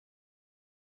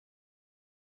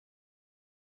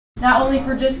not only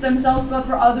for just themselves, but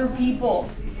for other people.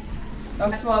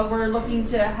 That's what we're looking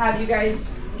to have you guys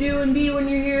do and be when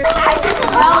you're here. It's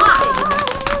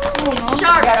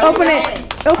sharks. Open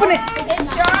it. Open it.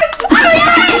 It's sharks.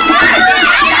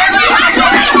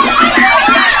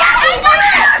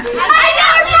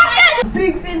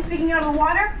 Big fin sticking out of the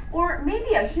water, or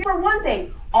maybe a huge. For one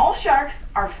thing, all sharks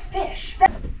are fish.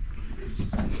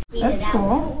 That's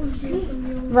cool.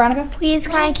 Veronica? Please,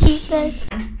 can I keep this?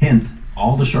 Hint,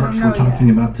 all the sharks we're talking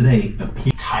about today, a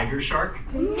tiger shark,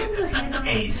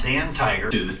 a sand tiger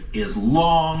tooth is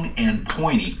long and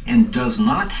pointy and does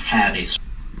not have a...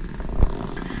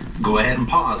 Go ahead and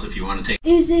pause if you want to take...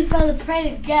 Easy for the prey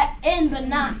to get in but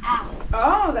not out.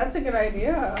 Oh, that's a good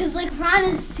idea. Because like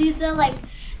piranha's teeth are like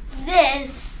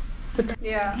this.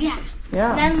 Yeah. Yeah.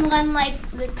 Yeah. Then when like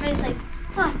the prey's like,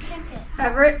 oh, I can't get.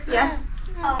 Everett? Yeah.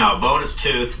 Oh. Now, bonus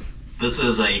tooth, this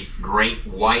is a great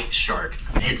white shark.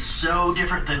 It's so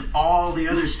different than all the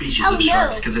other species of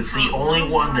sharks because it's the only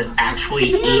one that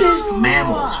actually eats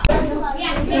mammals.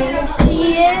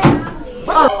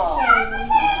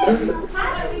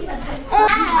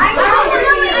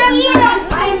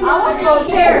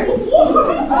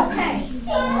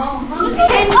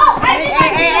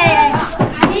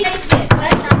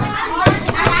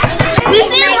 We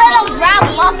see a little brown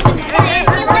lump in it.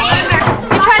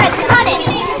 You're trying to cut it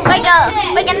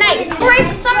like a knife. Break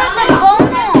some of the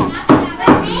bone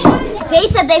off. They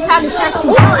said they found a shark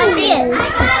too. I see it.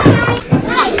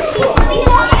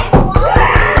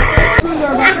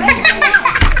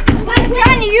 I'm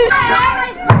trying to use.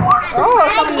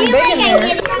 Oh, something big in there.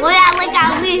 Well, yeah, like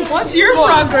at least. What's your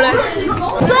progress?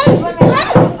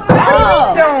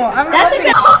 That's a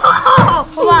good.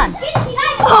 Hold on.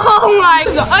 Oh my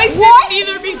god. Ice can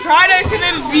either be dried ice and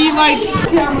then be like.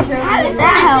 How does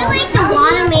that help? I feel like the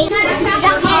water makes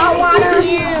hot water.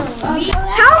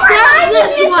 How does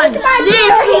this one?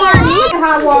 This one.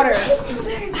 Hot water.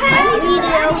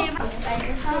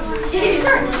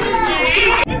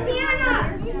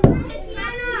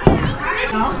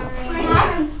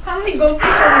 How many goldfish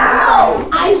are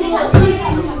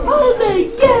Oh my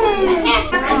god!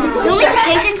 The only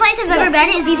vacation place I've ever been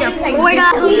is either Florida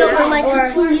or like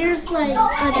 2 years like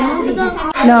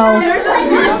No.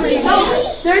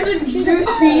 There's a juice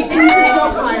beet and you can go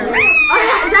fire.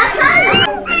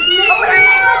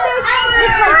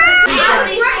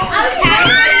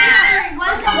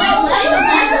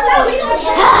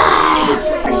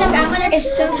 It's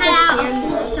cut out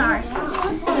shark.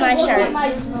 My shark.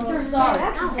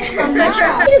 I'm not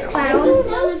sure.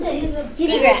 Do you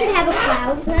think we should have a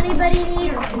cloud? Does anybody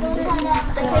need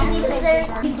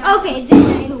Okay, this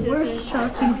is the worst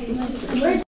shark in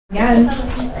history. Again.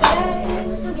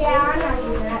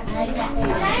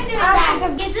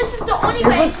 This is the only This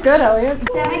way. looks good, Elliot.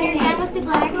 When you're done with the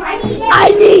glide, I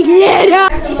need it.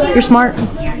 You're smart.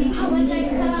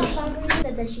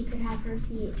 said that she could have her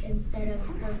seat instead of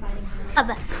her fighting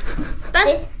her.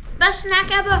 Best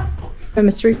snack ever. The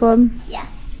mystery club? Yeah.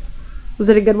 Was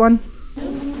it a good one?